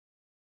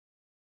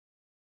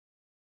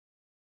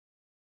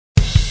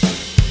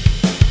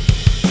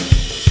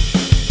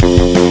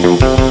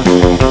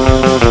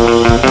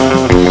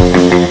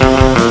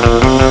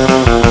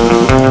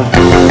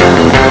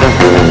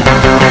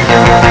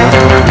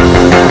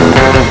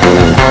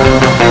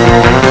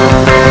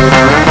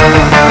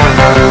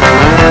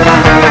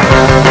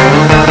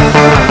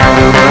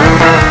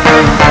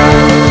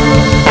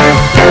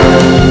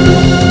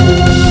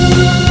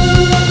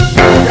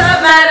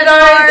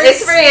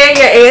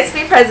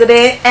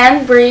President,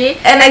 and Bree,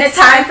 and it's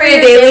time for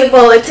your daily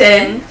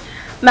bulletin.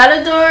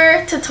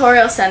 Matador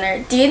Tutorial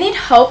Center. Do you need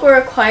help or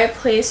a quiet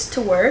place to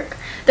work?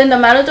 Then the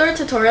Matador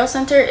Tutorial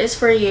Center is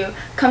for you.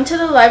 Come to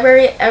the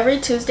library every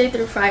Tuesday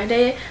through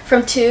Friday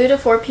from 2 to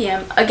 4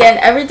 p.m. Again,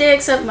 every day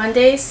except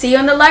Monday. See you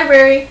in the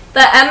library. The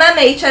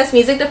MMHS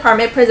Music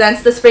Department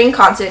presents the Spring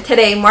Concert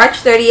today, March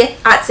 30th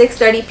at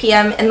 6:30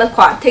 p.m. in the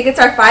Quad. Tickets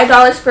are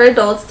 $5 for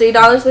adults,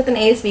 $3 with an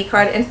ASB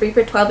card, and free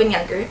for 12 and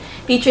younger.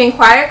 Featuring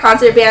choir,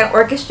 concert band,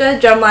 orchestra,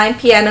 drumline,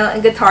 piano,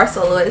 and guitar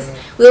soloists.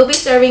 We will be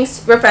serving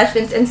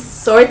refreshments and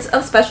sorts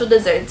of special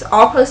desserts.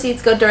 All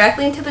proceeds go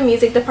directly into the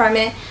music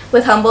department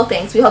with humble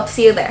thanks. We hope to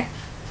see you there.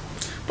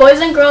 Boys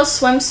and Girls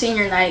Swim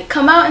Senior Night.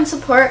 Come out and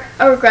support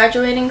our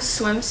graduating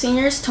swim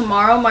seniors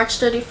tomorrow, March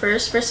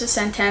 31st versus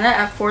Santana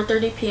at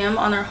 4:30 p.m.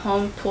 on our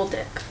home pool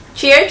deck.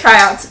 Cheer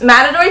tryouts.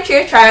 Matador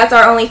cheer tryouts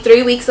are only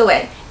 3 weeks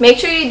away. Make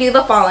sure you do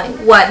the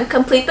following. 1.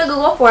 Complete the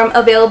Google form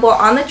available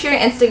on the cheer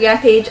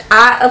Instagram page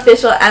at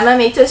official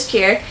MMHS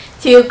Cheer.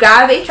 2.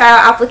 Grab a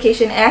tryout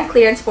application and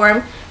clearance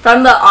form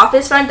from the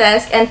office front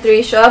desk. And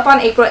 3. Show up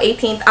on April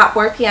 18th at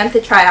 4 p.m. to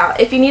try out.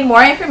 If you need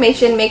more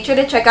information, make sure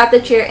to check out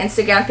the cheer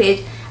Instagram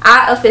page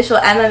at official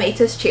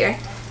MMHS Cheer.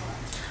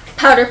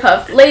 Powder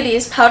Puff.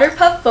 Ladies, Powder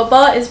Puff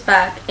football is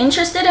back.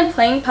 Interested in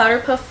playing Powder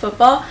Puff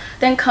football?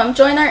 Then come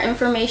join our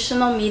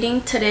informational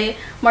meeting today,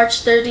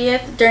 March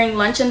 30th, during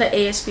lunch in the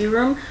ASB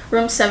room,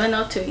 room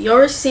 702. You'll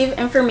receive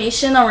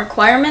information on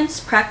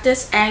requirements,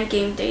 practice, and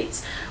game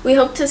dates. We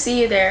hope to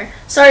see you there.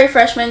 Sorry,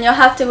 freshmen, you'll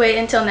have to wait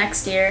until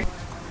next year.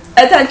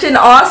 Attention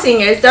all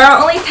seniors, there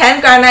are only 10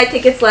 Grand Night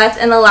tickets left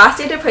and the last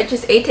day to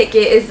purchase a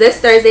ticket is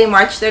this Thursday,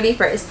 March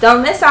 31st.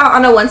 Don't miss out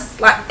on a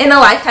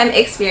once-in-a-lifetime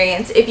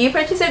experience. If you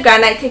purchase a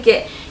Grand Night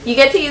ticket, you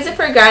get to use it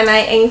for Grand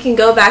Night and you can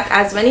go back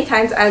as many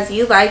times as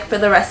you like for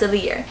the rest of the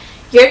year.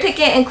 Your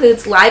ticket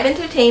includes live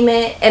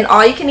entertainment, an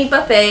all-you-can-eat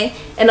buffet,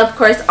 and of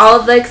course all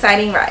of the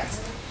exciting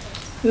rides.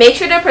 Make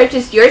sure to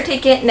purchase your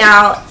ticket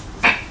now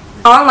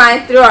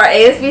online through our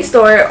ASB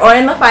store or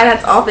in the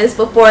finance office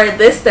before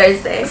this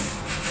Thursday.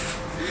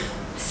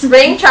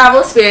 Spring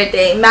Travel Spirit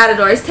Day.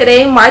 Matadors.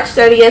 Today, March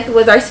 30th,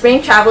 was our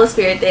Spring Travel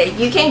Spirit Day.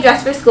 You can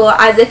dress for school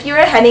as if you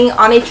were heading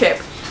on a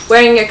trip,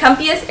 wearing your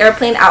comfiest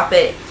airplane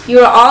outfit. You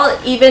are all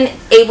even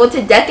able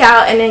to deck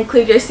out and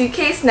include your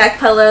suitcase, neck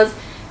pillows,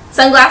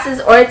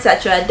 sunglasses, or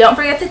etc. Don't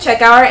forget to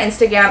check out our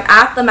Instagram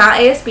at the Mount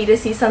ASB to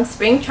see some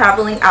spring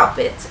traveling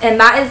outfits. And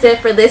that is it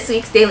for this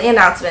week's daily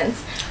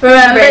announcements.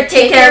 Remember,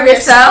 take care of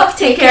yourself,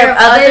 take care of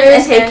others,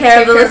 and take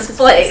care of this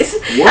place.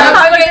 Have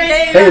a great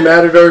day. Hey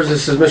Matadors,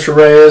 this is Mr.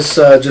 Reyes.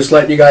 Just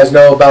letting you guys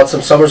know about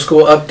some summer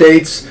school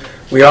updates.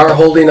 We are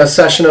holding a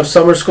session of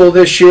summer school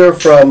this year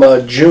from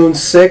June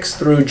 6th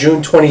through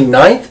June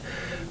 29th.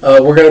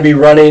 We're going to be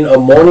running a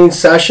morning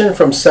session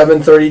from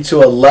 7:30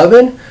 to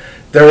 11.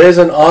 There is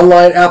an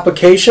online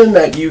application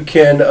that you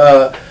can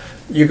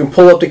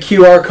pull up the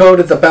QR code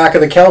at the back of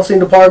the counseling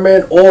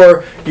department,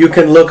 or you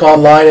can look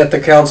online at the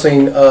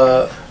counseling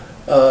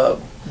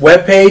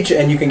webpage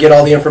and you can get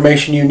all the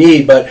information you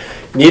need. But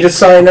you need to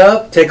sign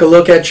up, take a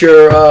look at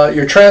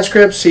your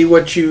transcripts, see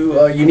what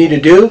you need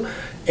to do,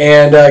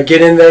 and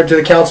get in there to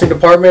the counseling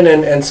department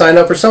and sign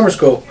up for summer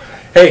school.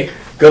 Hey,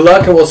 good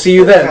luck and we'll see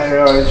you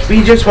then.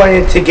 We just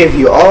wanted to give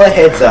you all a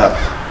heads up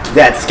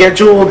that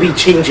schedule will be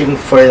changing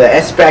for the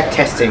SBAC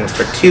testing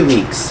for 2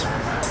 weeks.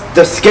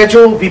 The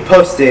schedule will be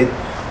posted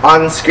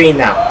on screen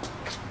now.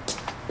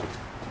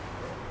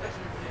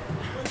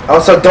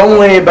 Also, don't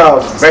worry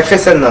about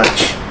breakfast and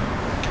lunch.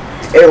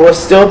 It will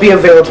still be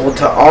available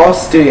to all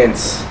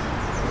students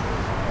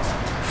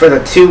for the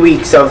 2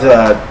 weeks of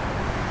the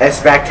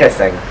SBAC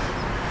testing.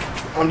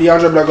 I'm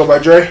DeAndre, but I go by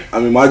Dre.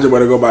 I'm Elijah,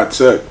 but I go by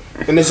Chuck.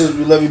 And this is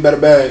We Love You Better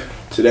Bag.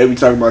 Today we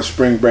talking about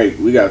spring break.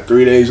 We got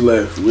 3 days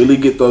left. Really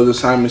get those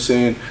assignments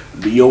in.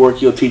 Do your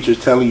work your teacher's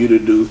telling you to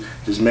do.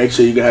 Just make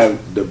sure you can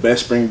have the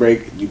best spring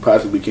break you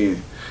possibly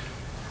can.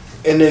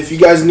 And if you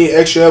guys need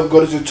extra help,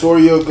 go to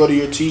tutorial, go to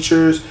your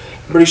teachers.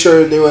 I'm pretty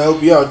sure they will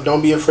help you out.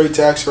 Don't be afraid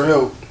to ask for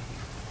help.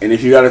 And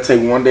if you got to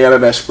take 1 day out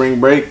of that spring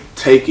break,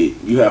 take it.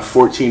 You have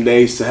 14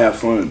 days to have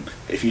fun.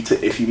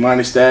 If you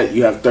minus that,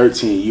 you have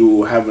 13. You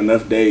will have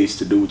enough days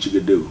to do what you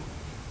could do.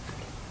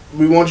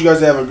 We want you guys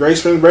to have a great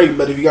spring break,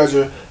 but if you guys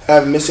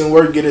have missing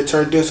work, get it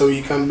turned in so when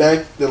you come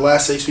back, the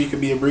last 6 weeks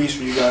could be a breeze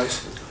for you guys.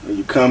 When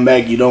you come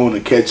back, you don't want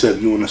to catch up.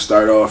 You want to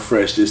start off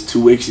fresh. This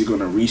 2 weeks, you're going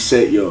to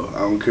reset I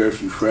don't care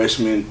if you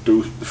freshman,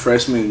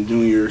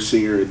 junior,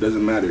 senior, it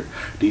doesn't matter.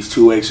 These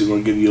 2 weeks are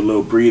going to give you a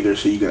little breather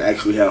so you can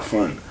actually have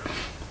fun.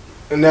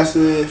 And that's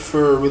it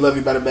for We Love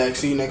You Better Bag.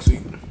 See you next week.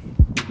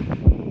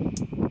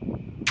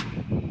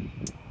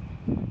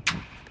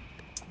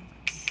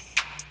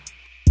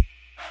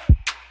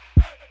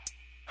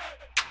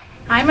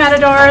 Hi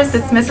Matadors,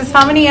 it's Mrs.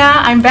 Famania.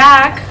 I'm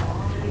back.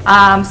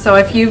 So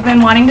if you've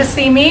been wanting to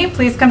see me,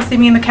 please come see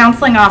me in the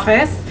counseling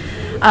office.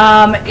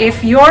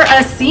 If you're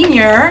a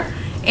senior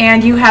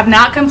and you have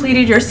not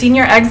completed your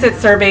senior exit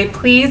survey,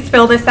 please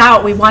fill this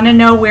out. We want to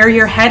know where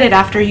you're headed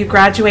after you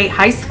graduate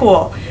high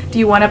school. Do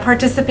you want to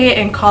participate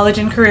in College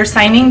and Career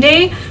Signing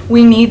Day?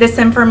 We need this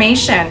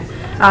information.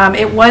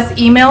 It was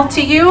emailed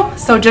to you,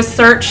 so just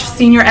search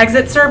Senior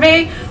Exit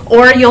Survey,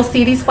 or you'll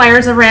see these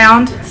flyers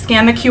around.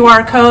 Scan the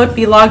QR code,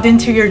 be logged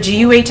into your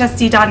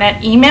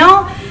guhsd.net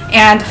email,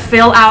 and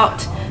fill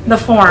out the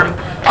form.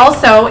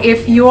 Also,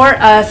 if you're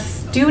a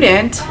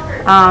student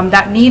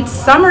that needs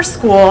summer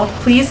school,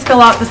 please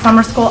fill out the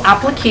summer school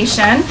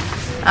application.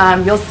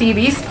 You'll see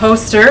these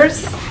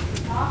posters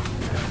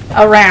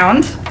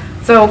around.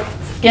 So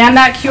scan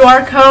that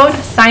QR code,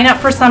 sign up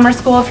for summer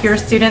school if you're a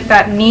student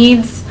that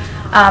needs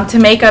to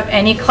make up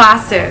any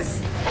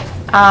classes.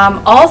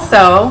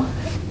 Also,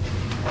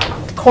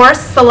 course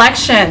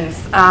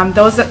selections.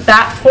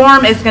 That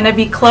form is going to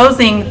be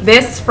closing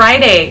this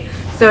Friday.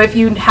 So if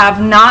you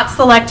have not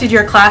selected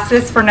your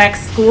classes for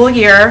next school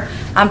year,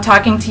 I'm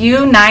talking to you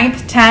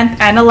 9th, 10th,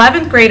 and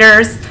 11th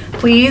graders.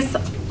 Please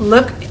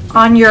look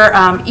on your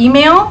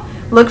email,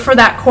 look for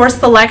that course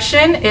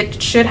selection.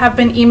 It should have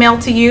been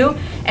emailed to you,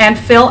 and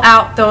fill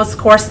out those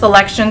course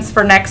selections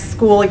for next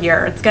school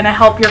year. It's going to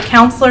help your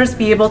counselors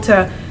be able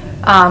to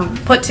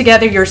put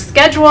together your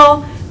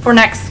schedule for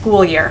next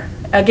school year.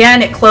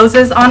 Again, it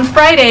closes on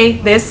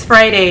Friday, this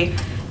Friday.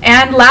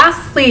 And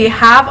lastly,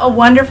 have a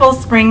wonderful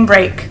spring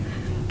break.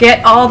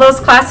 Get all those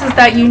classes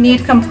that you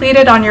need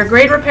completed on your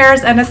grade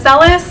repairs and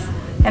SLS,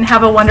 and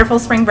have a wonderful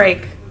spring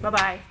break.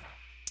 Bye-bye.